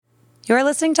You are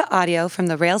listening to audio from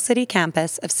the Rail City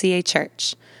campus of CA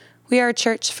Church. We are a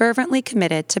church fervently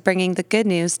committed to bringing the good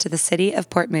news to the city of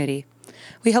Port Moody.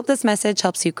 We hope this message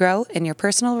helps you grow in your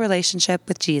personal relationship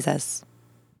with Jesus.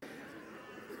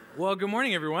 Well, good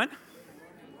morning, everyone.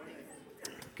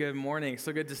 Good morning.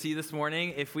 So good to see you this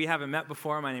morning. If we haven't met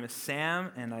before, my name is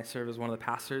Sam, and I serve as one of the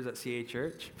pastors at CA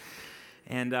Church.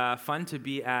 And fun to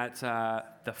be at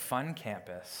the fun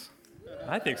campus.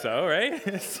 I think so,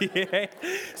 right? CA.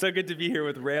 So good to be here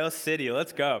with Rail City.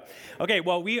 Let's go. Okay,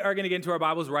 well, we are going to get into our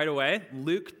Bibles right away.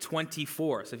 Luke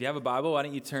 24. So if you have a Bible, why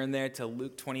don't you turn there to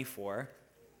Luke 24.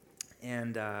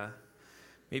 And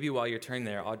maybe while you're turning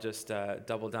there, I'll just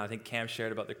double down. I think Cam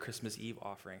shared about the Christmas Eve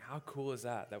offering. How cool is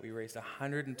that we raised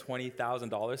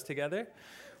 $120,000 together?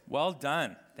 Well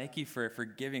done. Thank you for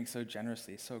giving so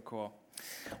generously. So cool.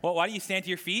 Well, why don't you stand to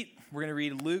your feet? We're going to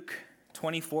read Luke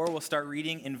 24. We'll start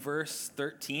reading in verse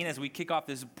 13 as we kick off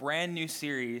this brand new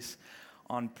series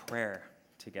on prayer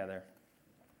together.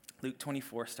 Luke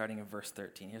 24, starting in verse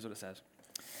 13. Here's what it says.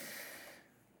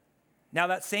 Now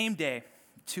that same day,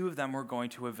 two of them were going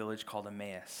to a village called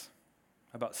Emmaus,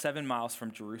 about 7 miles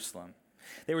from Jerusalem.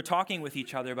 They were talking with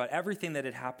each other about everything that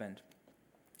had happened.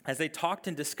 As they talked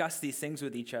and discussed these things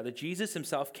with each other, Jesus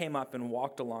himself came up and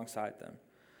walked alongside them.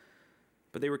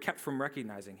 But they were kept from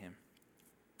recognizing him.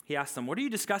 He asked them, "What are you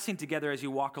discussing together as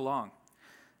you walk along?"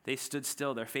 They stood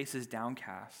still, their faces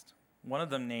downcast. One of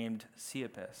them, named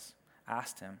Cephas,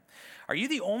 asked him, "Are you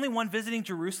the only one visiting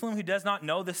Jerusalem who does not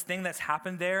know this thing that's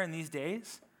happened there in these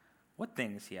days?" "What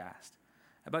things?" he asked.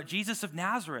 "About Jesus of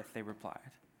Nazareth," they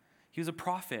replied. "He was a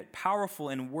prophet, powerful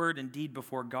in word and deed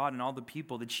before God and all the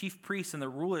people. The chief priests and the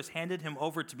rulers handed him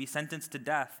over to be sentenced to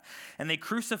death, and they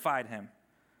crucified him.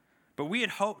 But we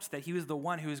had hoped that he was the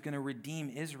one who was going to redeem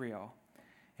Israel.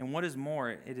 And what is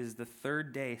more, it is the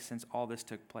third day since all this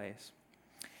took place.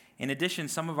 In addition,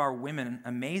 some of our women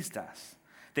amazed us.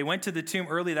 They went to the tomb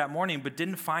early that morning but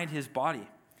didn't find his body.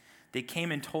 They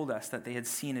came and told us that they had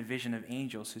seen a vision of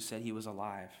angels who said he was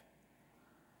alive.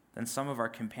 Then some of our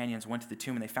companions went to the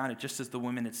tomb and they found it just as the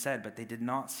women had said, but they did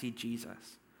not see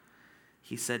Jesus."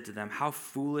 He said to them, "How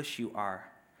foolish you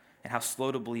are, and how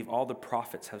slow to believe all the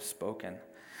prophets have spoken.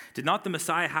 Did not the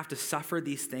Messiah have to suffer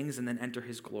these things and then enter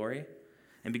his glory?"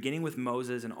 And beginning with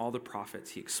Moses and all the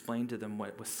prophets, he explained to them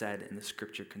what was said in the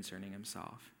scripture concerning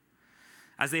himself.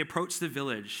 As they approached the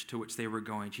village to which they were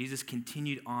going, Jesus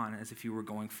continued on as if he were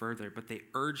going further, but they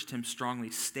urged him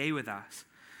strongly, "Stay with us,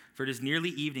 for it is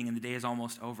nearly evening and the day is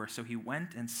almost over." So he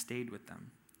went and stayed with them.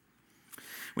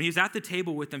 When he was at the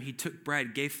table with them, he took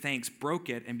bread, gave thanks, broke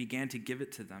it, and began to give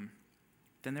it to them.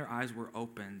 Then their eyes were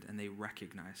opened and they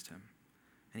recognized him,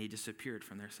 and he disappeared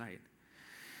from their sight.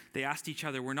 They asked each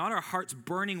other, "Were not our hearts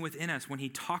burning within us when he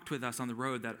talked with us on the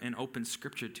road and opened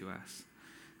scripture to us?"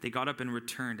 They got up and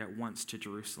returned at once to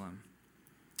Jerusalem.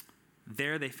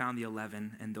 There they found the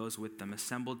 11 and those with them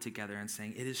assembled together and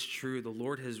saying, "It is true, the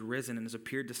Lord has risen and has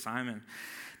appeared to Simon."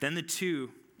 Then the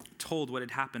two told what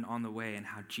had happened on the way and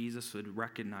how Jesus was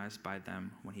recognized by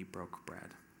them when he broke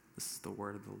bread. This is the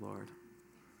word of the Lord.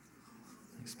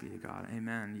 Thanks be to God.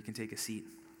 Amen. You can take a seat.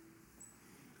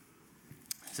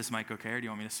 Is this mic okay, or do you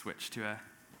want me to switch to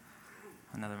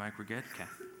another mic? We're good?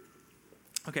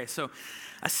 Okay, so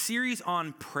a series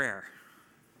on prayer.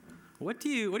 What do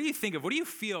you think of? What do you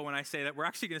feel when I say that we're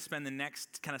actually going to spend the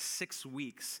next kind of 6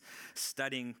 weeks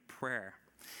studying prayer?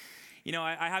 You know,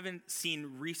 I haven't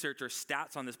seen research or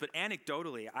stats on this, but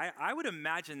anecdotally, I would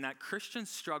imagine that Christians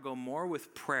struggle more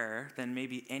with prayer than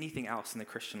maybe anything else in the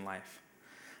Christian life.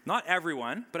 Not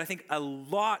everyone, but I think a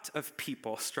lot of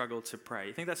people struggle to pray.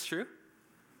 You think that's true?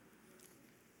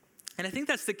 And I think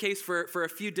that's the case for a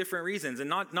few different reasons, and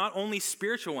not only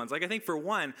spiritual ones. Like I think for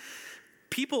one,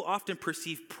 people often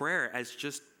perceive prayer as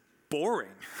just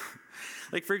boring.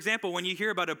 Like for example, when you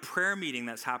hear about a prayer meeting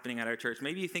that's happening at our church,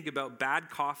 maybe you think about bad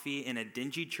coffee in a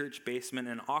dingy church basement,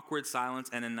 an awkward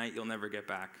silence, and a night you'll never get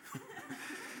back.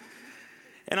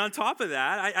 And on top of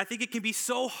that, I think it can be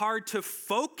so hard to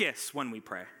focus when we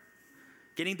pray.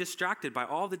 Getting distracted by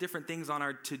all the different things on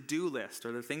our to-do list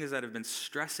or the things that have been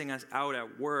stressing us out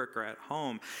at work or at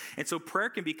home. And so prayer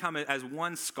can become, as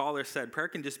one scholar said, prayer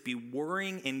can just be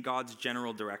worrying in God's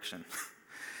general direction.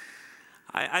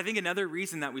 I think another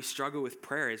reason that we struggle with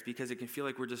prayer is because it can feel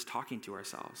like we're just talking to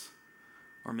ourselves.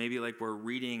 Or maybe like we're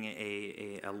reading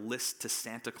a list to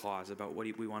Santa Claus about what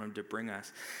we want him to bring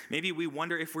us. Maybe we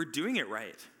wonder if we're doing it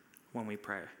right when we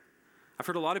pray. I've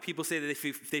heard a lot of people say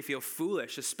that they feel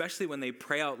foolish, especially when they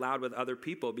pray out loud with other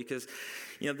people because,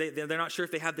 you know, they're not sure if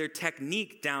they have their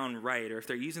technique down right or if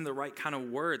they're using the right kind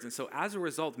of words. And so as a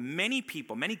result, many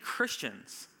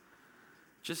Christians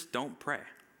just don't pray.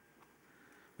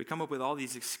 We come up with all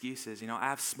these excuses. I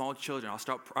have small children.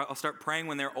 I'll start praying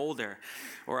when they're older.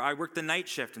 Or I work the night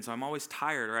shift, and so I'm always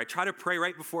tired. Or I try to pray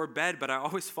right before bed, but I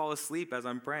always fall asleep as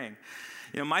I'm praying.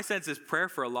 My sense is prayer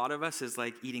for a lot of us is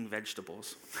like eating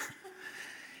vegetables.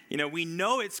 We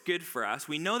know it's good for us.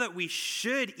 We know that we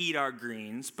should eat our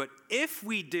greens, but if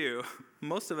we do,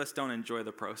 most of us don't enjoy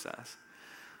the process.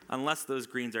 Unless those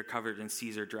greens are covered in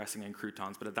Caesar dressing and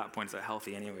croutons, but at that point, it's not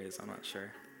healthy anyways, I'm not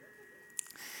sure.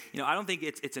 I don't think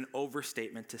it's an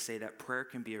overstatement to say that prayer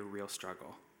can be a real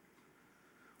struggle.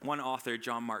 One author,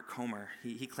 John Mark Comer,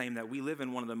 he claimed that we live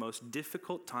in one of the most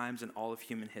difficult times in all of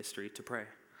human history to pray.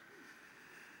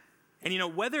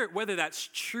 And whether that's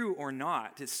true or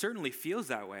not, it certainly feels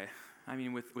that way. I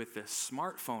mean, with the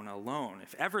smartphone alone,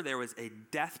 if ever there was a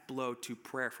death blow to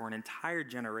prayer for an entire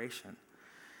generation.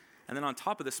 And then on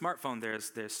top of the smartphone,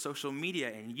 there's social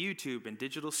media and YouTube and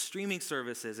digital streaming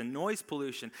services and noise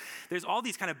pollution. There's all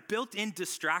these kind of built-in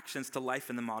distractions to life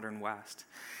in the modern West.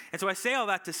 And so I say all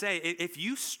that to say, if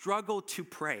you struggle to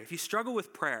pray, if you struggle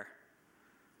with prayer,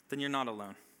 then you're not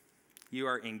alone. You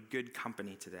are in good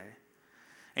company today.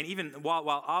 And even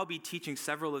while I'll be teaching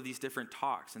several of these different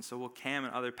talks, and so will Cam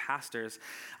and other pastors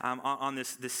on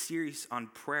this series on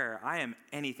prayer, I am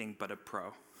anything but a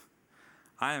pro.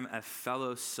 I am a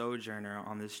fellow sojourner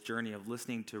on this journey of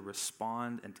listening to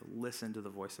respond and to listen to the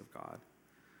voice of God.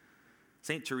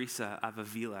 St. Teresa of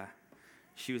Avila,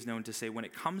 she was known to say, when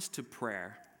it comes to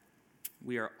prayer,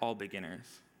 we are all beginners.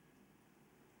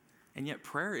 And yet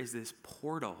prayer is this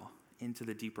portal into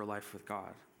the deeper life with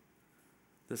God.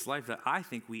 This life that I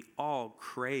think we all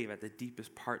crave at the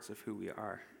deepest parts of who we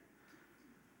are.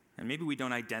 And maybe we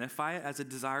don't identify it as a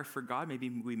desire for God. Maybe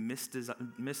we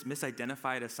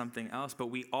misidentify it as something else. But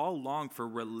we all long for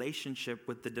relationship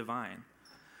with the divine,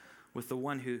 with the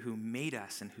one who made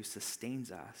us and who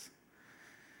sustains us.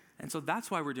 And so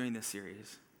that's why we're doing this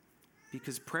series.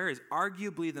 Because prayer is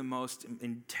arguably the most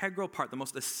integral part, the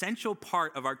most essential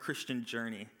part of our Christian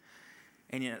journey.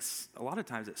 And yet, a lot of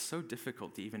times it's so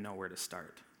difficult to even know where to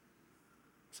start.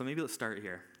 So maybe let's start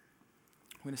here.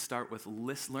 I'm going to start with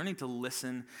learning to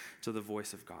listen to the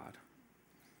voice of God.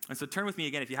 And so turn with me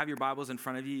again. If you have your Bibles in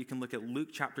front of you, you can look at Luke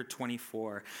chapter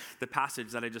 24, the passage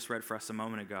that I just read for us a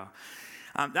moment ago.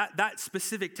 That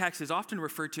specific text is often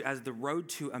referred to as the road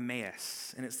to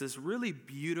Emmaus. And it's this really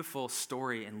beautiful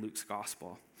story in Luke's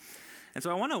gospel. And so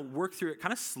I want to work through it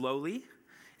kind of slowly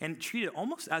and treat it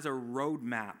almost as a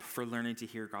roadmap for learning to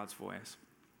hear God's voice.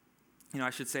 I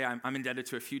should say I'm indebted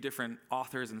to a few different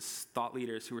authors and thought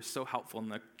leaders who were so helpful in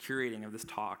the curating of this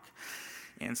talk.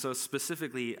 And so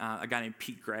specifically, a guy named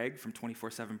Pete Greig from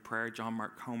 24/7 Prayer, John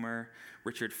Mark Comer,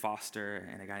 Richard Foster,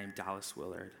 and a guy named Dallas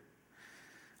Willard.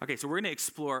 Okay, so we're going to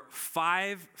explore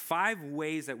five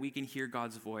ways that we can hear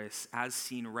God's voice as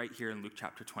seen right here in Luke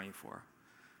chapter 24.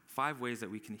 5 ways that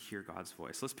we can hear God's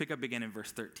voice. Let's pick up again in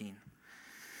verse 13.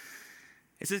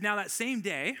 It says, now that same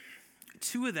day,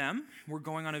 2 of them were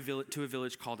going to a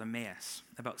village called Emmaus,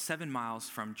 about 7 miles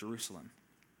from Jerusalem.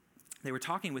 They were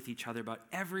talking with each other about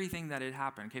everything that had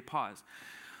happened. Okay, pause.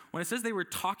 When it says they were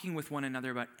talking with one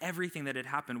another about everything that had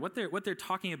happened, what they're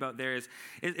talking about there is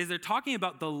they're talking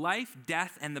about the life,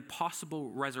 death, and the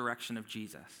possible resurrection of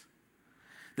Jesus.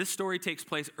 This story takes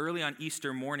place early on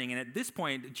Easter morning, and at this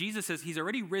point, Jesus says he's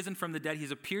already risen from the dead.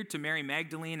 He's appeared to Mary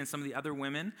Magdalene and some of the other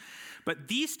women. But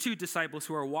these 2 disciples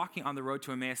who are walking on the road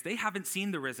to Emmaus, they haven't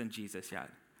seen the risen Jesus yet.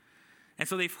 And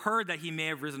so they've heard that he may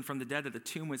have risen from the dead, that the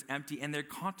tomb was empty, and they're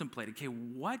contemplating, okay,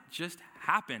 what just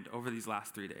happened over these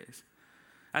last 3 days?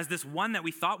 As this one that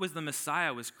we thought was the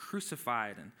Messiah was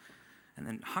crucified and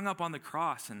then hung up on the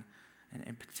cross, and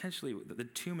potentially the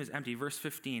tomb is empty. Verse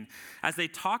 15, as they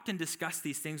talked and discussed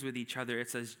these things with each other, it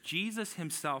says, Jesus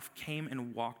himself came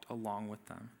and walked along with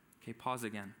them. Okay, pause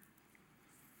again.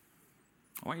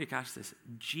 I want you to catch this.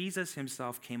 Jesus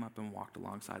himself came up and walked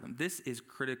alongside them. This is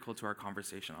critical to our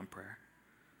conversation on prayer.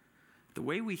 The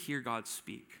way we hear God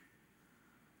speak.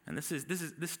 And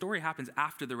this story happens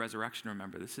after the resurrection,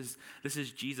 remember. This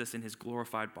is Jesus in his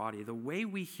glorified body. The way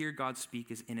we hear God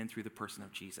speak is in and through the person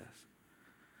of Jesus.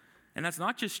 And that's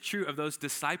not just true of those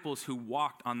disciples who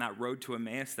walked on that road to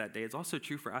Emmaus that day. It's also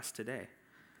true for us today.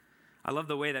 I love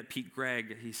the way that Pete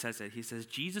Greig, he says it. He says,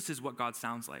 Jesus is what God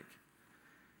sounds like.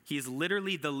 He is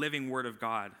literally the living word of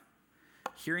God.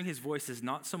 Hearing his voice is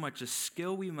not so much a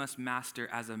skill we must master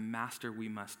as a master we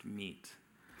must meet.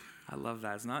 I love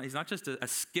that. He's not just a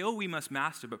skill we must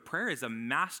master, but prayer is a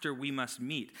master we must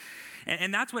meet.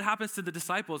 And that's what happens to the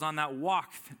disciples on that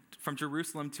walk from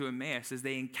Jerusalem to Emmaus, is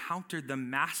they encountered the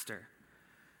master.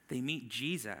 They meet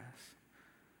Jesus.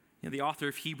 The author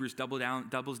of Hebrews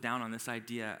doubles down on this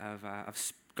idea of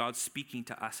God speaking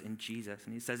to us in Jesus.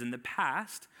 And he says, in the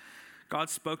past, God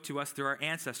spoke to us through our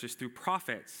ancestors, through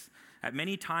prophets, at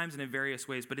many times and in various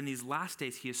ways. But in these last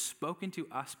days, he has spoken to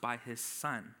us by his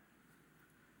Son.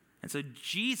 And so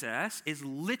Jesus is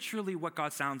literally what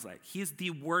God sounds like. He is the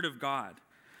Word of God.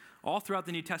 All throughout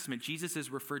the New Testament, Jesus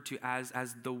is referred to as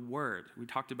the Word. We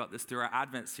talked about this through our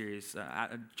Advent series,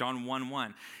 John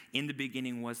 1:1. In the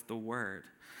beginning was the Word.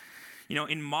 You know,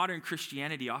 in modern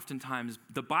Christianity, oftentimes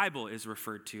the Bible is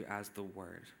referred to as the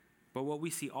Word. But what we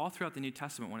see all throughout the New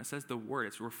Testament, when it says the Word,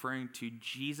 it's referring to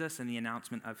Jesus and the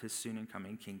announcement of his soon and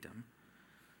coming kingdom.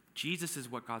 Jesus is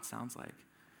what God sounds like.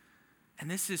 And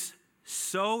this is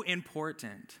so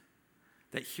important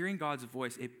that hearing God's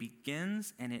voice, it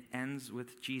begins and it ends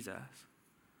with Jesus.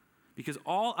 Because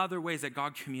all other ways that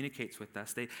God communicates with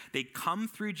us, they come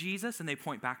through Jesus and they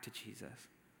point back to Jesus.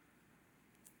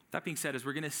 That being said, as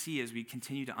we're going to see as we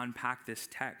continue to unpack this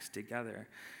text together,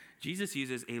 Jesus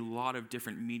uses a lot of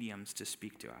different mediums to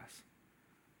speak to us.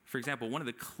 For example, one of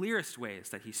the clearest ways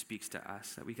that he speaks to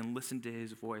us, that we can listen to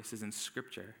his voice, is in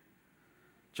Scripture.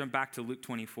 Jump back to Luke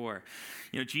 24.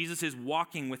 You know, Jesus is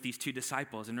walking with these two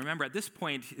disciples. And remember, at this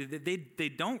point, they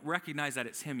don't recognize that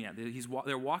it's him yet.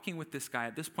 They're walking with this guy.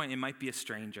 At this point, it might be a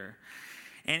stranger.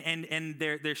 And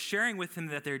they're sharing with him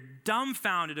that they're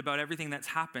dumbfounded about everything that's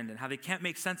happened and how they can't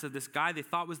make sense of this guy they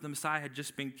thought was the Messiah had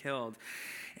just been killed.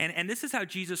 And this is how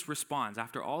Jesus responds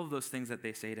after all of those things that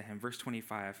they say to him. Verse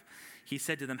 25, he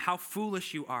said to them, "How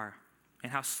foolish you are,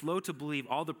 and how slow to believe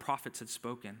all the prophets had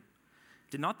spoken.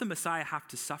 Did not the Messiah have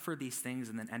to suffer these things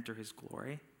and then enter his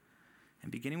glory?"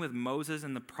 And beginning with Moses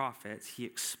and the prophets, he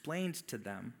explained to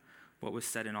them what was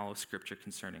said in all of Scripture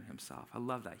concerning himself. I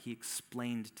love that. He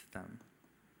explained to them.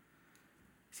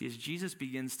 See, as Jesus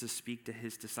begins to speak to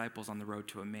his disciples on the road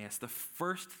to Emmaus, the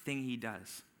first thing he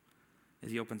does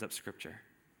is he opens up Scripture.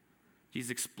 Jesus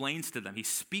explains to them. He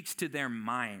speaks to their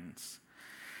minds.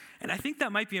 And I think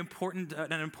that might be an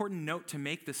important note to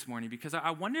make this morning, because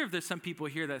I wonder if there's some people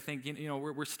here that think, you know,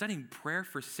 we're studying prayer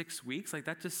for 6 weeks. Like,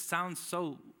 that just sounds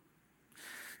so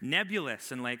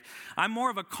nebulous. And like, I'm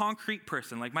more of a concrete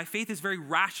person. Like, my faith is very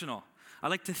rational. I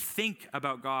like to think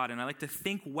about God, and I like to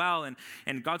think well,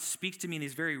 and God speaks to me in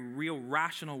these very real,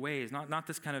 rational ways, not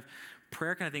this kind of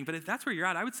prayer kind of thing. But if that's where you're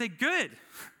at, I would say good.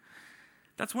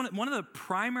 That's one of the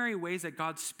primary ways that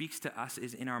God speaks to us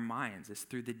is in our minds, is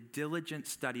through the diligent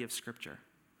study of Scripture.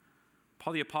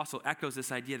 Paul the Apostle echoes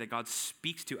this idea that God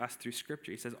speaks to us through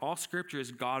Scripture. He says, all Scripture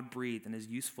is God-breathed and is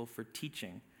useful for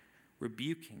teaching,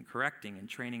 rebuking, correcting, and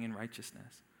training in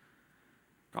righteousness.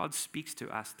 God speaks to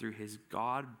us through his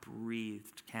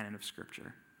God-breathed canon of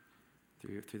Scripture,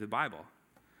 through the Bible.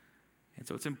 And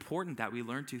so it's important that we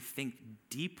learn to think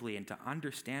deeply and to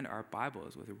understand our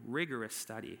Bibles with rigorous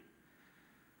study.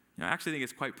 You know, I actually think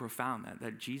it's quite profound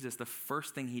that Jesus, the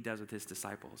first thing he does with his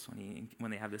disciples when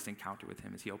they have this encounter with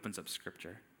him is he opens up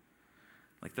Scripture.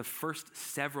 Like, the first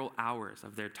several hours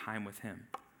of their time with him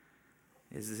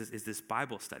is this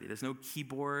Bible study. There's no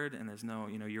keyboard, and there's no,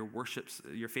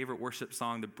 your favorite worship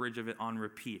song, the bridge of it on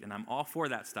repeat. And I'm all for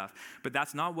that stuff. But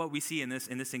that's not what we see in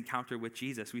this encounter with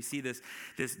Jesus. We see this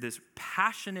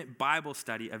passionate Bible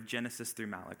study of Genesis through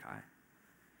Malachi.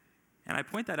 And I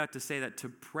point that out to say that to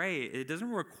pray, it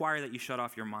doesn't require that you shut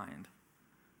off your mind.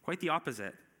 Quite the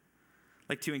opposite.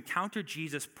 Like, to encounter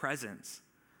Jesus' presence,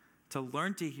 to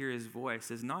learn to hear his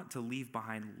voice, is not to leave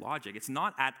behind logic. It's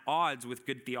not at odds with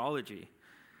good theology.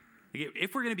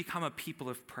 If we're going to become a people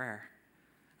of prayer,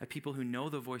 a people who know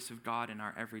the voice of God in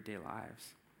our everyday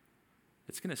lives,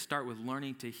 it's going to start with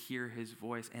learning to hear his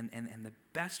voice. And the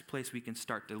best place we can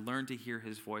start to learn to hear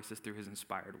his voice is through his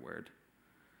inspired word.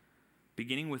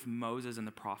 Beginning with Moses and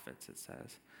the prophets, it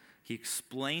says, he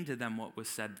explained to them what was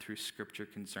said through Scripture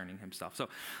concerning himself. So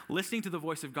listening to the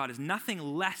voice of God is nothing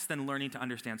less than learning to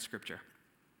understand Scripture.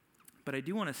 But I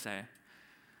do want to say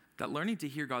that learning to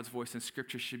hear God's voice in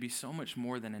Scripture should be so much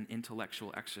more than an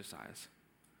intellectual exercise.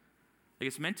 Like,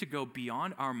 it's meant to go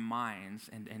beyond our minds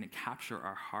and capture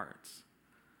our hearts.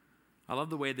 I love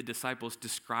the way the disciples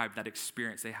described that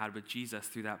experience they had with Jesus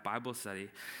through that Bible study.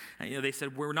 And, they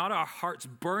said, "Were not our hearts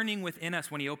burning within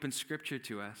us when he opened Scripture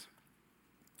to us?"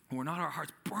 Were not our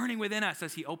hearts burning within us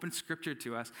as he opened Scripture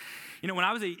to us? When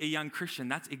I was a young Christian,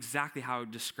 that's exactly how I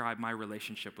would describe my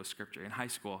relationship with Scripture in high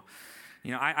school.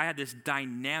 I had this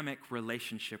dynamic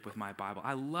relationship with my Bible.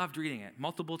 I loved reading it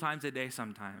multiple times a day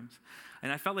sometimes.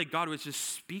 And I felt like God was just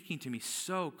speaking to me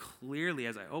so clearly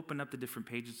as I opened up the different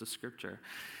pages of Scripture.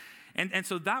 And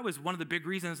so that was one of the big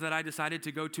reasons that I decided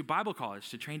to go to Bible college,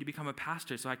 to train to become a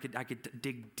pastor, so I could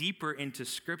dig deeper into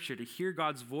Scripture, to hear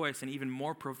God's voice in even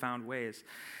more profound ways.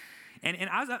 And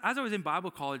as I was in Bible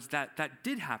college, that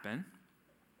did happen.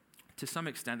 to some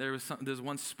extent, there's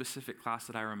one specific class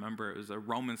that I remember. It was a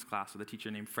Romans class with a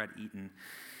teacher named Fred Eaton.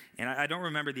 And I don't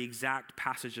remember the exact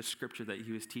passage of scripture that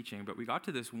he was teaching, but we got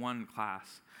to this one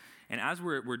class. And as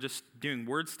we're just doing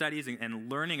word studies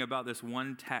and learning about this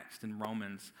one text in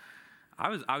Romans, I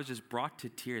was just brought to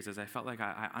tears as I felt like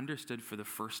I understood for the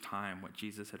first time what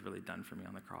Jesus had really done for me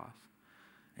on the cross.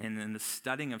 And then the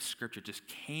studying of Scripture just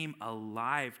came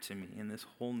alive to me in this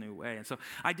whole new way. And so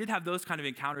I did have those kind of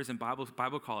encounters in Bible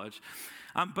college.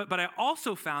 But I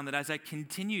also found that as I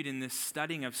continued in this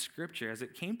studying of Scripture, as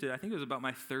it came to, I think it was about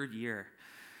my third year,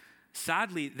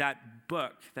 sadly, that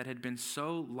book that had been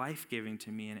so life-giving to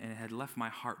me and had left my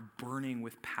heart burning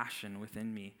with passion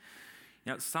within me,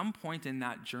 at some point in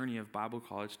that journey of Bible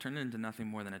college, turned into nothing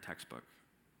more than a textbook.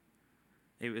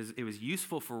 It was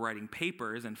useful for writing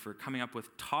papers and for coming up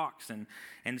with talks and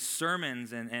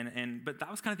sermons, but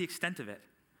that was kind of the extent of it.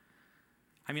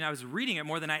 I mean, I was reading it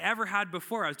more than I ever had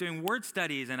before. I was doing word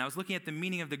studies, and I was looking at the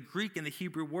meaning of the Greek and the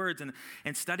Hebrew words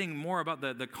and studying more about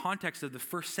the context of the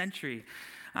first century.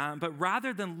 But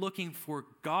rather than looking for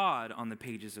God on the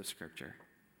pages of Scripture,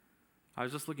 I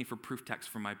was just looking for proof text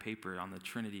for my paper on the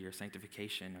Trinity or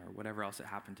sanctification or whatever else it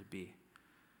happened to be.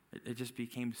 It just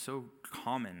became so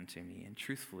common to me, and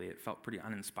truthfully, it felt pretty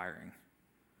uninspiring.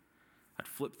 I'd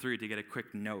flip through to get a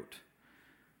quick note,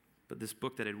 but this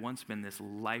book that had once been this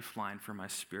lifeline for my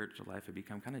spiritual life had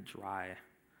become kind of dry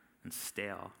and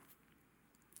stale.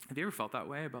 Have you ever felt that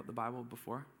way about the Bible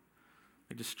before?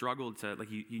 Like just struggled to, like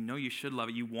you know you should love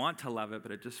it, you want to love it,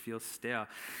 but it just feels stale.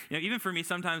 Even for me,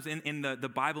 sometimes in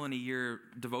the Bible in a year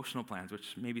devotional plans,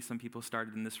 which maybe some people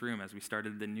started in this room as we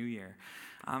started the new year,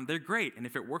 they're great, and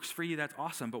if it works for you, that's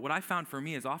awesome. But what I found for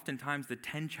me is oftentimes the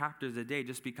 10 chapters a day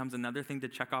just becomes another thing to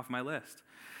check off my list.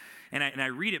 And I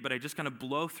read it, but I just kind of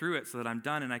blow through it so that I'm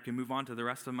done and I can move on to the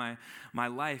rest of my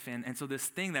life. And so this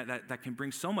thing that can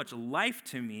bring so much life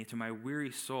to me, to my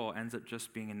weary soul, ends up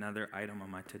just being another item on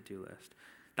my to-do list.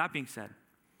 That being said,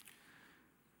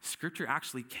 Scripture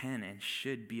actually can and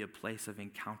should be a place of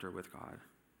encounter with God.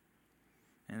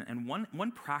 And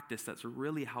one practice that's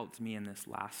really helped me in this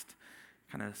last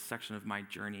kind of section of my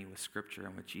journey with Scripture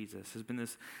and with Jesus has been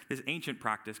this ancient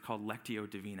practice called Lectio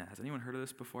Divina. Has anyone heard of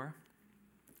this before?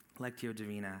 Lectio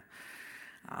Divina.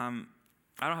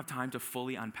 I don't have time to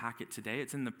fully unpack it today.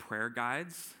 It's in the prayer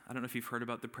guides. I don't know if you've heard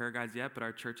about the prayer guides yet, but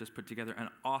our church has put together an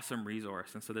awesome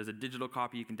resource. And so there's a digital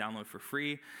copy you can download for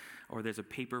free, or there's a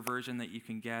paper version that you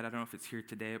can get. I don't know if it's here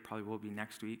today. It probably will be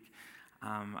next week.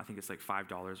 I think it's like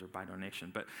 $5 or by donation.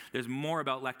 But there's more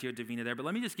about Lectio Divina there. But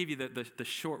let me just give you the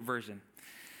short version.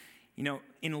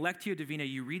 In Lectio Divina,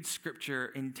 you read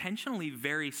Scripture intentionally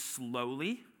very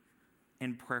slowly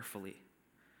and prayerfully.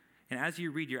 And as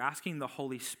you read, you're asking the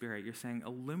Holy Spirit, you're saying,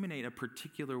 illuminate a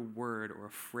particular word or a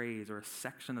phrase or a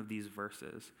section of these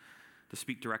verses to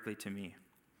speak directly to me.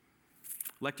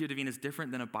 Lectio Divina is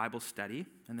different than a Bible study,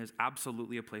 and there's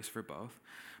absolutely a place for both.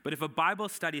 But if a Bible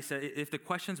study, if the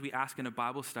questions we ask in a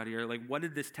Bible study are like, what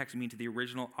did this text mean to the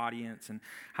original audience, and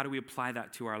how do we apply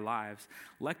that to our lives?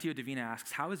 Lectio Divina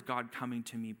asks, how is God coming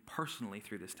to me personally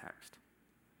through this text?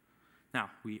 Now,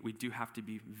 we do have to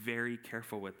be very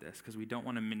careful with this because we don't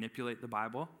want to manipulate the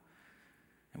Bible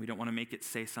and we don't want to make it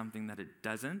say something that it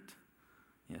doesn't.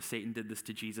 Satan did this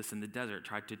to Jesus in the desert,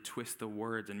 tried to twist the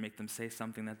words and make them say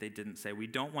something that they didn't say. We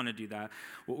don't want to do that.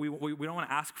 We don't want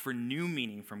to ask for new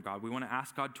meaning from God. We want to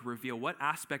ask God to reveal what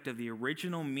aspect of the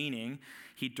original meaning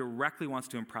he directly wants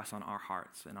to impress on our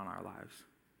hearts and on our lives.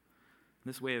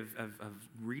 This way of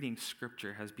reading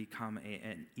Scripture has become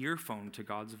an earphone to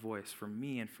God's voice for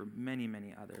me and for many,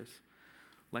 many others.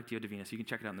 Lectio Divina, so you can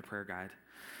check it out in the prayer guide.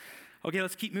 Okay,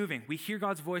 let's keep moving. We hear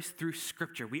God's voice through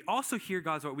Scripture. We also hear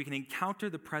God's voice. We can encounter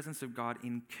the presence of God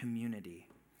in community.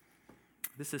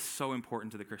 This is so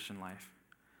important to the Christian life.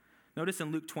 Notice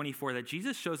in Luke 24 that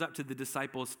Jesus shows up to the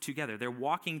disciples together. They're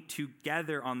walking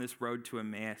together on this road to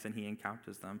Emmaus, and he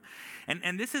encounters them.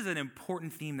 And this is an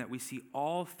important theme that we see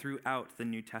all throughout the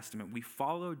New Testament. We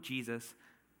follow Jesus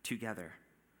together.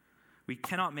 We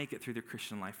cannot make it through the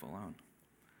Christian life alone.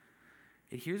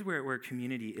 And here's where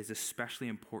community is especially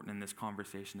important in this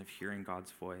conversation of hearing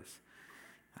God's voice.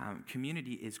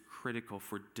 Community is critical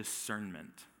for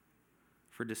discernment,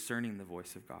 for discerning the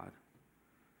voice of God.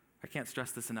 I can't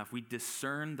stress this enough. We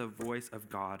discern the voice of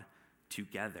God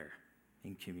together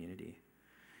in community.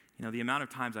 The amount of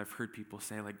times I've heard people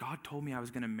say, like, God told me I was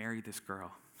going to marry this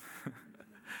girl.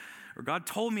 Or God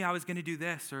told me I was going to do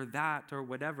this or that or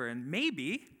whatever. And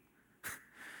maybe,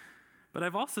 but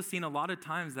I've also seen a lot of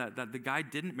times that the guy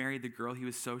didn't marry the girl he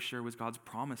was so sure was God's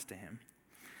promise to him.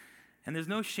 And there's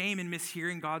no shame in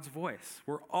mishearing God's voice.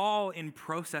 We're all in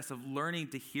process of learning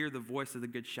to hear the voice of the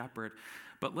Good Shepherd.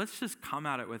 But let's just come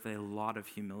at it with a lot of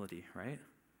humility, right?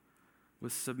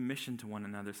 With submission to one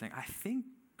another, saying, I think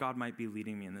God might be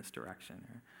leading me in this direction.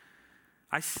 Or,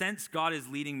 I sense God is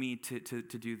leading me to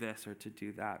do this or to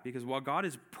do that. Because while God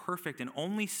is perfect and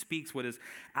only speaks what is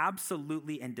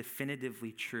absolutely and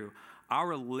definitively true,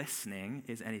 our listening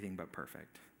is anything but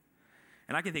perfect.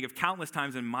 And I can think of countless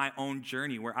times in my own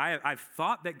journey where I've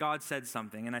thought that God said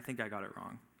something and I think I got it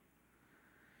wrong.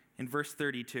 In verse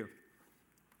 32,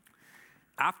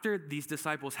 after these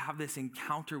disciples have this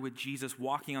encounter with Jesus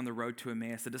walking on the road to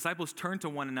Emmaus, the disciples turn to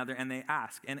one another and they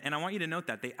ask, and I want you to note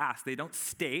that, they ask, they don't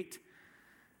state,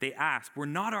 they ask, were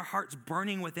not our hearts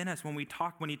burning within us when he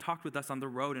talked with us on the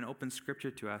road and opened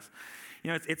scripture to us?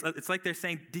 You know, it's like they're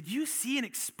saying, did you see and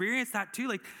experience that too?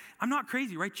 Like, I'm not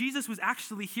crazy, right? Jesus was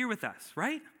actually here with us,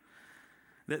 right?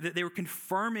 They were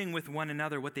confirming with one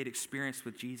another what they'd experienced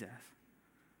with Jesus.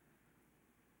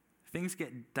 Things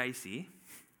get dicey.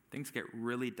 Things get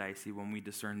really dicey when we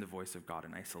discern the voice of God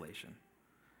in isolation.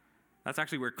 That's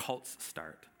actually where cults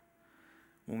start.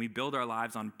 When we build our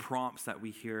lives on prompts that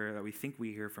we think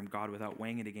we hear from God without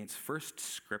weighing it against first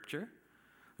Scripture,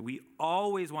 we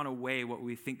always want to weigh what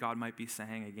we think God might be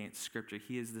saying against Scripture.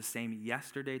 He is the same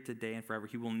yesterday, today, and forever.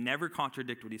 He will never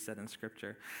contradict what he said in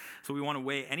Scripture. So we want to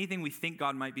weigh anything we think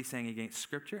God might be saying against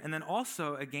Scripture, and then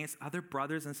also against other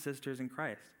brothers and sisters in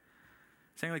Christ.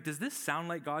 Saying, like, does this sound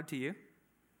like God to you?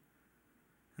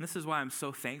 And this is why I'm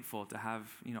so thankful to have,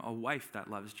 a wife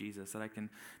that loves Jesus, that I can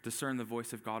discern the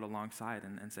voice of God alongside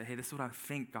and say, hey, this is what I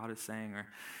think God is saying. Or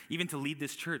even to lead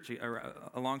this church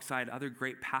alongside other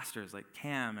great pastors like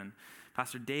Cam and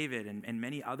Pastor David and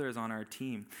many others on our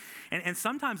team. And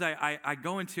sometimes I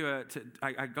go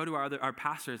to our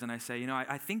pastors and I say,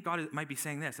 I think God might be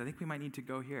saying this. I think we might need to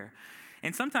go here.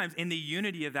 And sometimes in the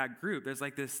unity of that group, there's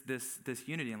like this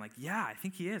unity. I'm like, yeah, I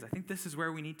think he is. I think this is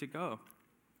where we need to go.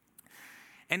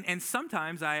 And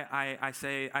sometimes I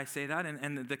say that,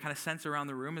 and the kind of sense around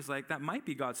the room is like, that might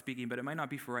be God speaking, but it might not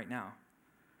be for right now.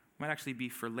 It might actually be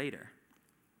for later.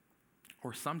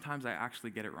 Or sometimes I actually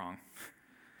get it wrong,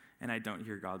 and I don't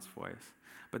hear God's voice.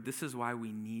 But this is why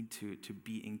we need to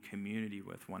be in community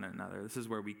with one another. This is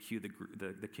where we cue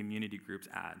the community groups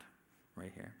ad,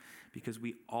 right here. Because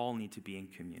we all need to be in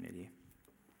community.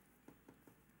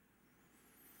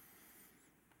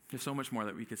 There's so much more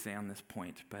that we could say on this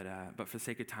point, but for the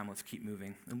sake of time, let's keep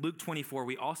moving. In Luke 24,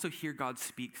 we also hear God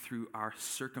speak through our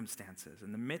circumstances,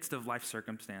 in the midst of life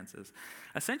circumstances,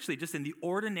 essentially just in the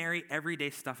ordinary, everyday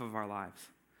stuff of our lives.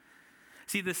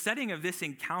 See, the setting of this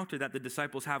encounter that the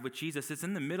disciples have with Jesus is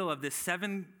in the middle of this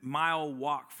 7-mile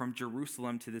walk from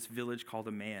Jerusalem to this village called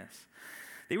Emmaus.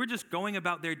 They were just going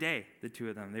about their day, the two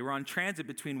of them. They were on transit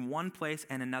between one place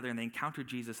and another, and they encountered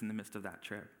Jesus in the midst of that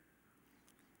trip.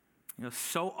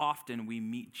 So often we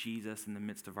meet Jesus in the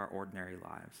midst of our ordinary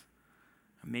lives.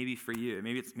 Maybe for you,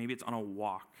 maybe it's on a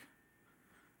walk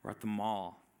or at the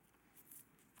mall.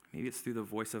 Maybe it's through the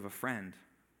voice of a friend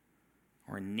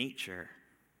or in nature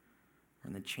or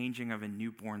in the changing of a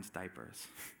newborn's diapers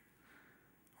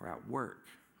or at work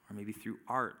or maybe through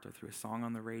art or through a song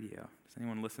on the radio. Does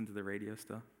anyone listen to the radio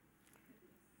still?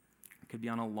 It could be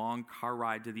on a long car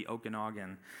ride to the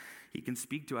Okanagan. He can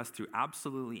speak to us through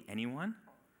absolutely anyone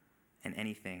and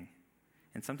anything.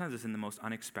 And sometimes it's in the most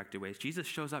unexpected ways. Jesus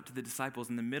shows up to the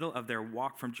disciples in the middle of their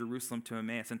walk from Jerusalem to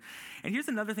Emmaus. And here's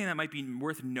another thing that might be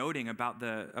worth noting about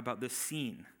this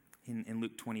scene in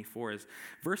Luke 24 is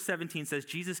verse 17 says,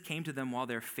 Jesus came to them while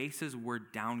their faces were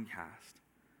downcast.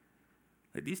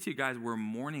 Like, these two guys were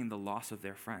mourning the loss of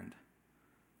their friend.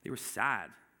 They were sad.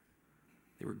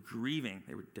 They were grieving.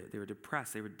 They were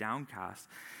depressed. They were downcast.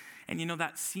 And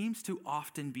that seems to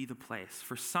often be the place.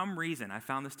 For some reason, I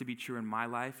found this to be true in my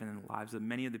life and in the lives of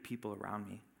many of the people around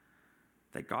me,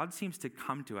 that God seems to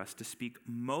come to us to speak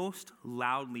most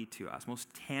loudly to us,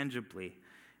 most tangibly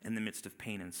in the midst of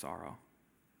pain and sorrow.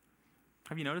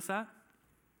 Have you noticed that?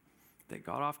 That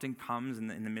God often comes in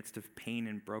the midst of pain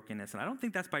and brokenness. And I don't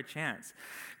think that's by chance.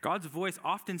 God's voice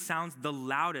often sounds the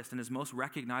loudest and is most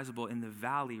recognizable in the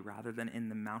valley rather than in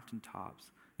the mountaintops.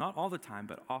 Not all the time,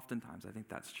 but oftentimes I think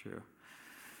that's true.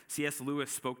 C.S. Lewis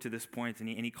spoke to this point, and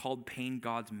he called pain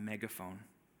God's megaphone.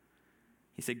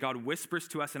 He said, God whispers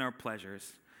to us in our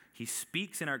pleasures. He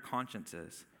speaks in our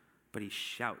consciences, but he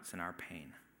shouts in our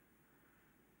pain.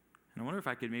 And I wonder if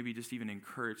I could maybe just even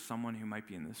encourage someone who might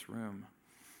be in this room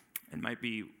and might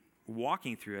be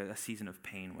walking through a season of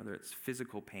pain, whether it's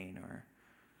physical pain or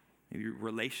maybe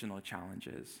relational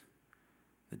challenges,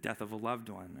 the death of a loved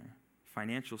one, or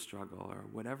financial struggle, or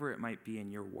whatever it might be in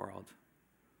your world.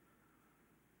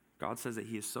 God says that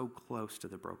he is so close to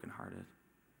the brokenhearted.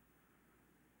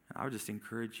 And I would just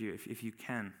encourage you, if you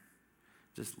can,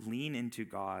 just lean into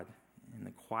God in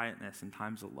the quietness and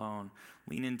times alone.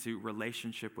 Lean into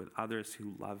relationship with others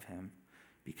who love him,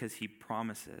 because he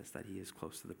promises that he is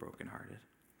close to the brokenhearted.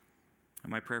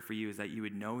 And my prayer for you is that you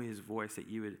would know his voice, that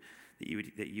you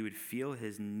would feel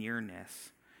his nearness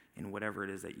in whatever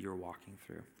it is that you're walking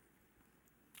through.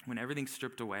 When everything's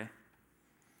stripped away,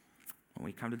 when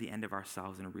we come to the end of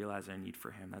ourselves and realize our need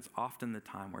for him, that's often the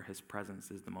time where his presence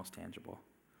is the most tangible.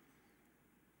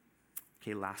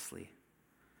 Okay, lastly,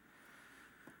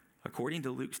 according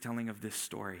to Luke's telling of this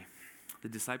story, the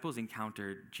disciples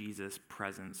encountered Jesus'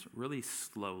 presence really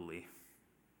slowly,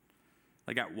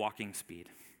 like at walking speed.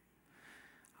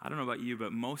 I don't know about you,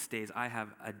 but most days I have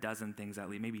a dozen things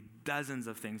at least, maybe dozens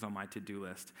of things on my to-do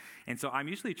list. And so I'm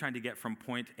usually trying to get from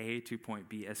point A to point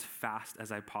B as fast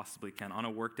as I possibly can. On a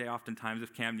work day, oftentimes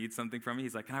if Cam needs something from me,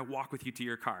 he's like, can I walk with you to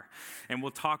your car? And we'll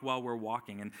talk while we're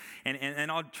walking.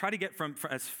 And I'll try to get from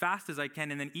as fast as I can.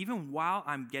 And then even while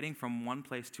I'm getting from one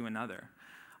place to another,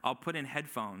 I'll put in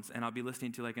headphones and I'll be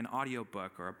listening to like an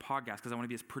audiobook or a podcast because I want to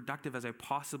be as productive as I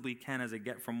possibly can as I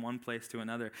get from one place to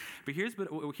another. But here's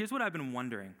what I've been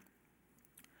wondering.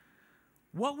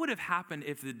 What would have happened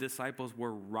if the disciples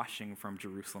were rushing from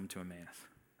Jerusalem to Emmaus?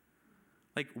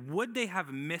 Like, would they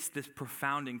have missed this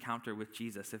profound encounter with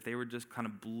Jesus if they were just kind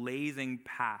of blazing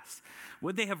past?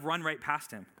 Would they have run right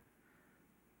past him?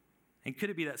 And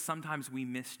could it be that sometimes we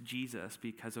miss Jesus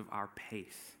because of our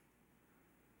pace?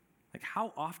 Like,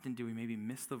 how often do we maybe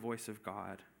miss the voice of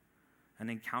God, an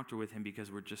encounter with him,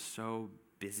 because we're just so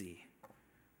busy?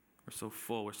 We're so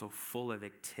full of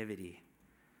activity.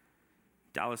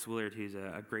 Dallas Willard, who's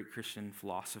a great Christian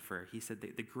philosopher, he said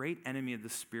the great enemy of the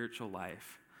spiritual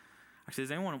life. Actually,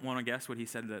 does anyone want to guess what he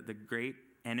said that the great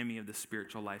enemy of the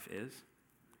spiritual life is?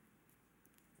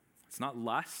 It's not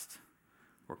lust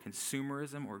or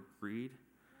consumerism or greed.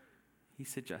 He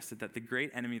suggested that the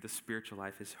great enemy of the spiritual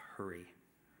life is hurry.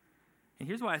 And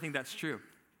here's why I think that's true.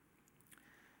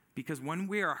 Because when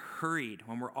we are hurried,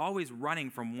 when we're always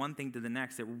running from one thing to the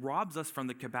next, it robs us from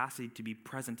the capacity to be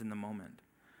present in the moment,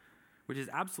 which is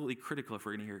absolutely critical if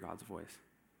we're going to hear God's voice.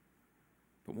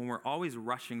 But when we're always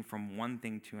rushing from one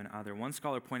thing to another, one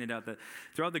scholar pointed out that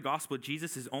throughout the gospel,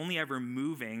 Jesus is only ever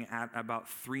moving at about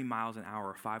 3 miles an hour,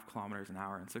 or 5 kilometers an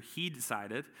hour. And so he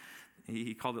decided,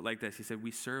 he called it like this, he said,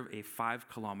 we serve a 5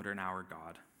 kilometer an hour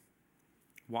God,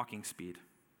 walking speed.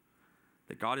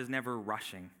 That God is never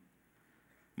rushing.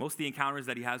 Most of the encounters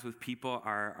that he has with people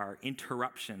are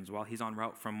interruptions while he's en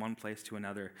route from one place to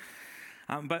another.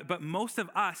 But most of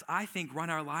us, I think, run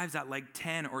our lives at like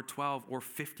 10 or 12 or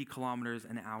 50 kilometers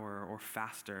an hour or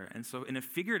faster. And so in a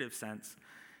figurative sense,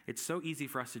 it's so easy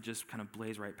for us to just kind of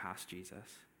blaze right past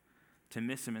Jesus, to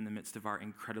miss him in the midst of our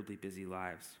incredibly busy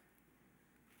lives.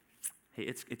 Hey,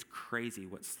 it's crazy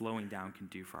what slowing down can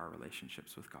do for our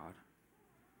relationships with God.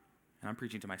 And I'm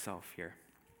preaching to myself here.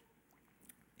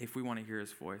 If we want to hear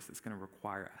his voice, it's going to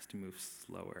require us to move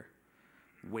slower,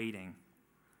 waiting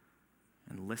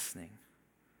and listening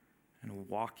and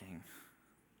walking.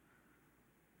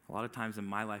 A lot of times in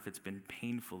my life, it's been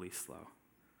painfully slow.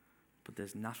 But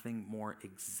there's nothing more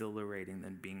exhilarating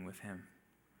than being with him,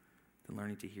 than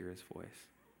learning to hear his voice.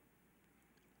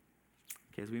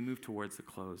 Okay, as we move towards the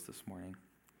close this morning,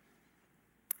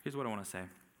 here's what I want to say.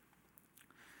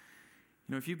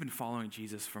 You know, if you've been following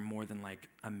Jesus for more than like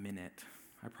a minute,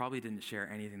 I probably didn't share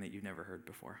anything that you've never heard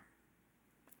before.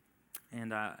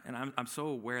 And I'm so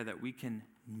aware that we can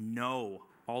know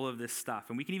all of this stuff,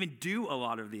 and we can even do a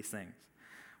lot of these things.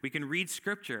 We can read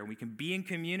scripture, and we can be in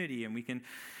community, and we can,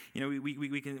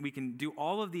 we can do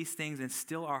all of these things, and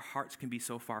still our hearts can be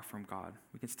so far from God.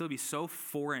 We can still be so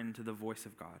foreign to the voice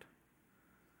of God.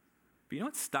 But you know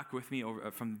what stuck with me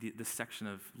from this section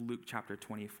of Luke chapter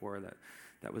 24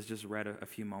 that was just read a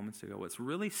few moments ago? What's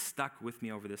really stuck with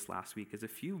me over this last week is a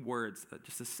few words,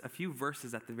 just a few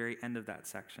verses at the very end of that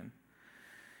section.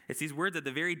 It's these words at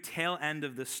the very tail end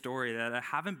of the story that I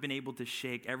haven't been able to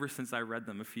shake ever since I read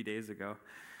them a few days ago.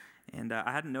 And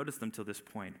I hadn't noticed them till this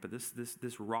point, but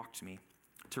this rocked me.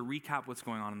 To recap what's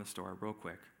going on in the story real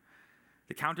quick.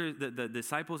 The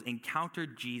disciples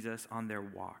encountered Jesus on their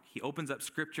walk. He opens up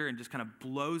scripture and just kind of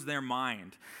blows their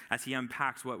mind as he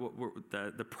unpacks what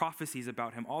the prophecies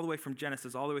about him, all the way from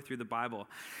Genesis, all the way through the Bible.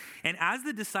 And as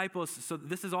the disciples, so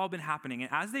this has all been happening,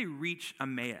 and as they reach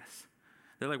Emmaus,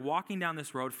 they're like walking down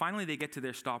this road. Finally, they get to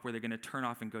their stop where they're going to turn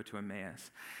off and go to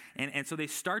Emmaus. And so they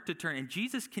start to turn, and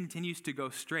Jesus continues to go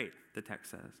straight, the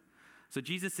text says. So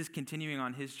Jesus is continuing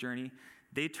on his journey.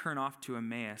 They turn off to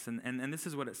Emmaus, and this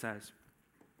is what it says.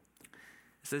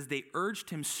 It says they urged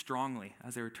him strongly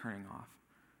as they were turning off,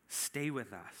 "Stay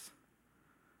with us."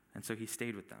 And so he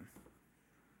stayed with them.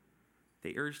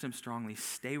 They urged him strongly,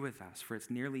 "Stay with us, for it's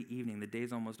nearly evening. The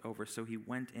day's almost over." So he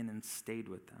went in and stayed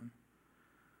with them.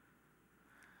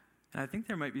 And I think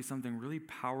there might be something really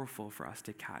powerful for us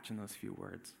to catch in those few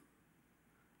words.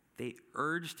 They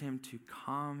urged him to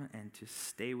come and to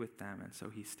stay with them, and so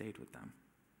he stayed with them.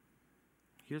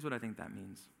 Here's what I think that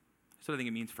means. Here's what I think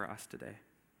it means for us today.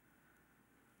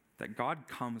 That God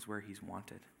comes where he's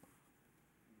wanted.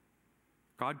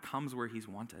 God comes where he's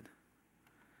wanted.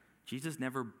 Jesus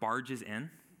never barges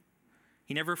in.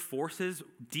 He never forces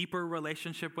deeper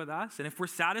relationship with us. And if we're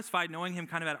satisfied knowing him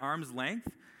kind of at arm's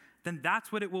length, then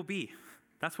that's what it will be.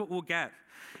 That's what we'll get.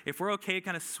 If we're okay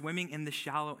kind of swimming in the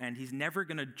shallow end, he's never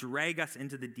going to drag us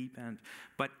into the deep end.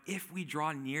 But if we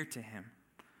draw near to him,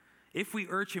 if we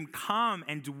urge him, "Come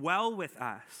and dwell with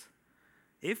us,"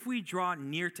 if we draw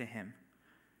near to him,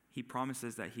 he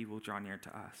promises that he will draw near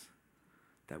to us,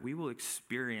 that we will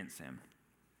experience him,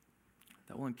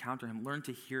 that we'll encounter him, learn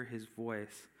to hear his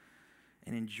voice,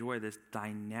 and enjoy this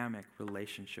dynamic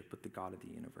relationship with the God of the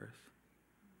universe.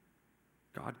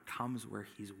 God comes where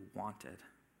he's wanted.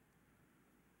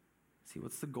 See,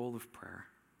 what's the goal of prayer?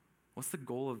 What's the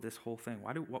goal of this whole thing?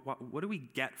 What do we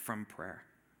get from prayer?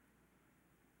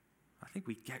 I think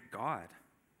we get God.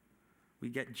 We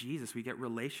get Jesus. We get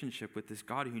relationship with this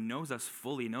God who knows us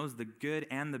fully, knows the good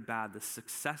and the bad, the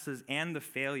successes and the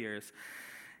failures,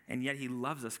 and yet he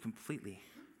loves us completely.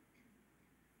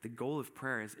 The goal of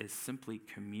prayer is simply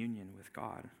communion with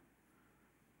God,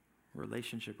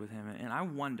 relationship with him. And I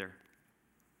wonder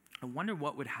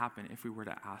what would happen if we were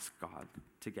to ask God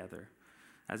together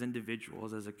as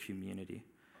individuals, as a community.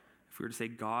 If we were to say,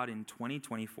 "God, in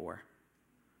 2024,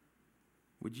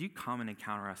 would you come and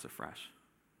encounter us afresh?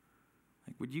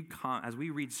 Like, would you come, as we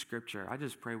read scripture, I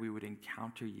just pray we would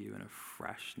encounter you in a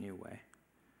fresh new way.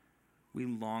 We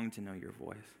long to know your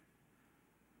voice.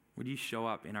 Would you show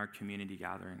up in our community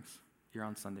gatherings here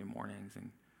on Sunday mornings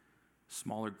and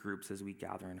smaller groups as we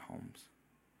gather in homes?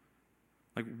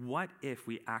 Like, what if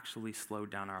we actually slowed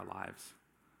down our lives?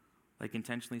 Like,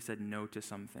 intentionally said no to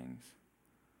some things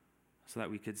so that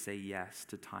we could say yes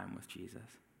to time with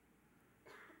Jesus?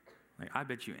 Like, I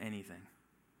bet you anything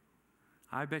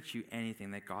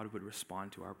that God would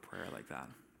respond to our prayer like that.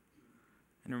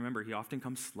 And remember, he often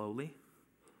comes slowly.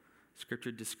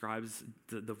 Scripture describes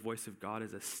the voice of God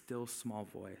as a still small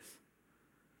voice.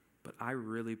 But I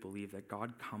really believe that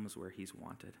God comes where he's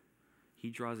wanted.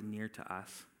 He draws near to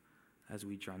us as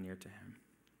we draw near to him.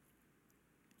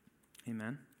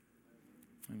 Amen?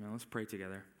 Amen. Let's pray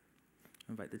together.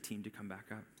 I invite the team to come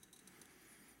back up.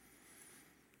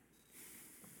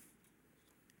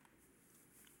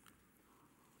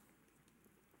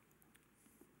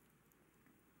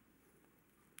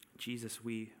 Jesus,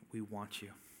 we want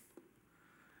you.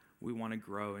 We want to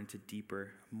grow into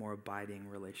deeper, more abiding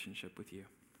relationship with you.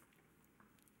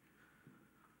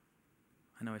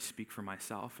 I know I speak for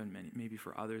myself and maybe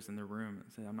for others in the room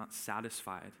and say I'm not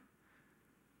satisfied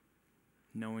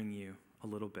knowing you a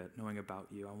little bit, knowing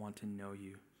about you. I want to know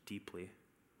you deeply.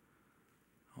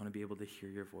 I want to be able to hear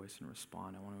your voice and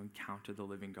respond. I want to encounter the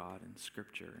living God in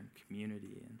scripture and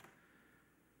community and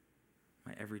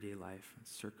my everyday life and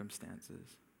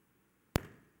circumstances.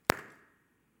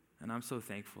 And I'm so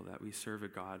thankful that we serve a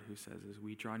God who says as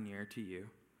we draw near to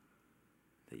you,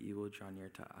 that you will draw near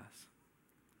to us.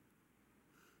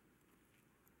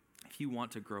 If you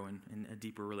want to grow in a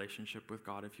deeper relationship with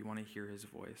God, if you want to hear his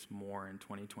voice more in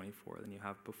 2024 than you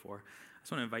have before, I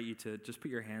just want to invite you to just put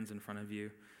your hands in front of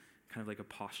you, kind of like a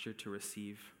posture to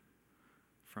receive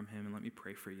from him. And let me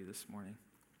pray for you this morning.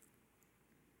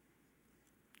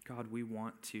 God, we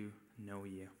want to know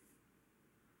you.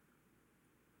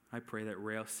 I pray that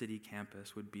Rail City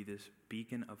Campus would be this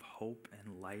beacon of hope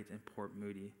and light in Port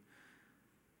Moody.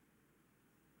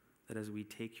 That as we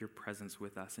take your presence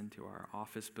with us into our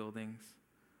office buildings,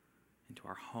 into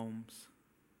our homes,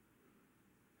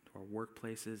 into our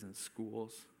workplaces and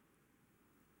schools,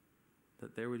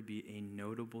 that there would be a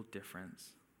notable difference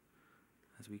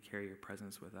as we carry your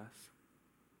presence with us.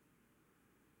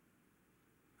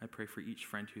 I pray for each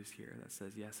friend who's here that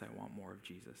says, yes, I want more of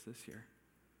Jesus this year.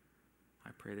 I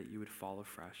pray that you would fall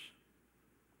afresh.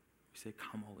 We say,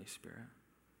 come, Holy Spirit.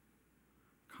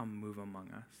 Come move among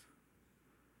us.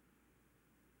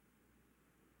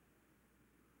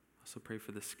 I also pray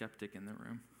for the skeptic in the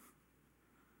room.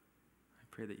 I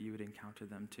pray that you would encounter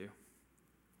them too.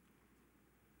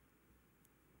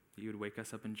 That you would wake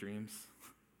us up in dreams.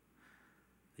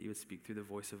 That you would speak through the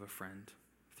voice of a friend,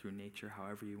 through nature,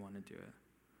 however you want to do it.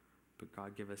 But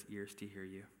God, give us ears to hear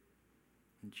you.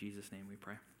 In Jesus' name we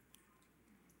pray.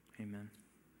 Amen.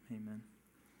 Amen.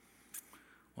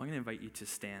 Well, I'm going to invite you to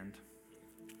stand.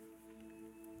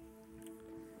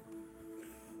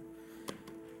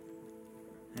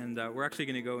 And we're actually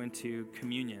going to go into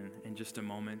communion in just a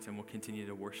moment, and we'll continue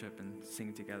to worship and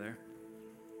sing together.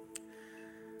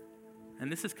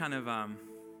 And this is kind of, I'm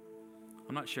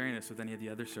not sharing this with any of the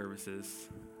other services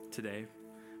today,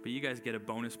 but you guys get a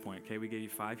bonus point, okay? We gave you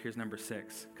 5. Here's number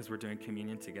 6, because we're doing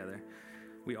communion together.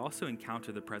 We also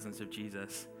encounter the presence of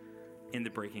Jesus in the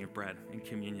breaking of bread in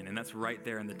communion, and that's right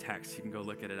there in the text. You can go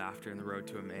look at it after in the road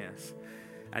to Emmaus.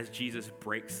 As Jesus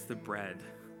breaks the bread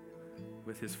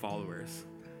with his followers,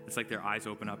 it's like their eyes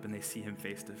open up and they see him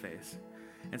face to face.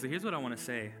 And so here's what I want to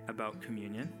say about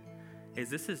communion, is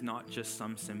this is not just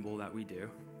some symbol that we do,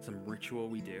 some ritual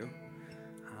we do.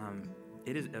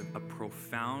 It is a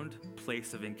profound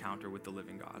place of encounter with the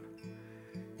living God.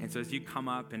 And so as you come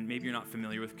up, and maybe you're not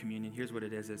familiar with communion, here's what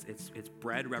it is. It's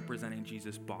bread representing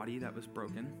Jesus' body that was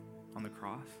broken on the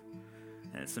cross.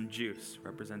 And it's some juice,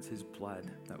 represents his blood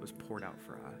that was poured out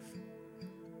for us.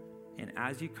 And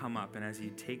as you come up and as you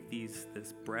take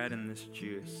this bread and this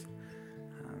juice,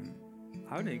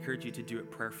 I would encourage you to do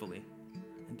it prayerfully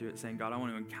and do it saying, God, I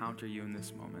want to encounter you in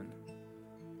this moment.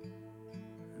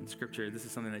 In Scripture, this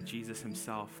is something that Jesus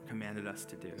himself commanded us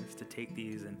to do, is to take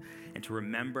these and to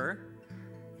remember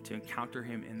to encounter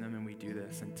him in them, and we do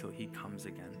this until he comes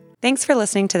again. Thanks for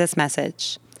listening to this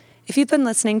message. If you've been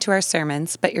listening to our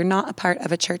sermons, but you're not a part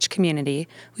of a church community,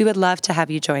 we would love to have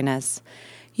you join us.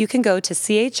 You can go to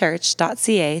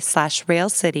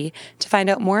cachurch.ca/railcity to find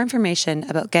out more information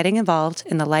about getting involved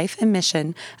in the life and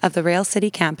mission of the Rail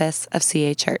City campus of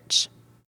CA Church.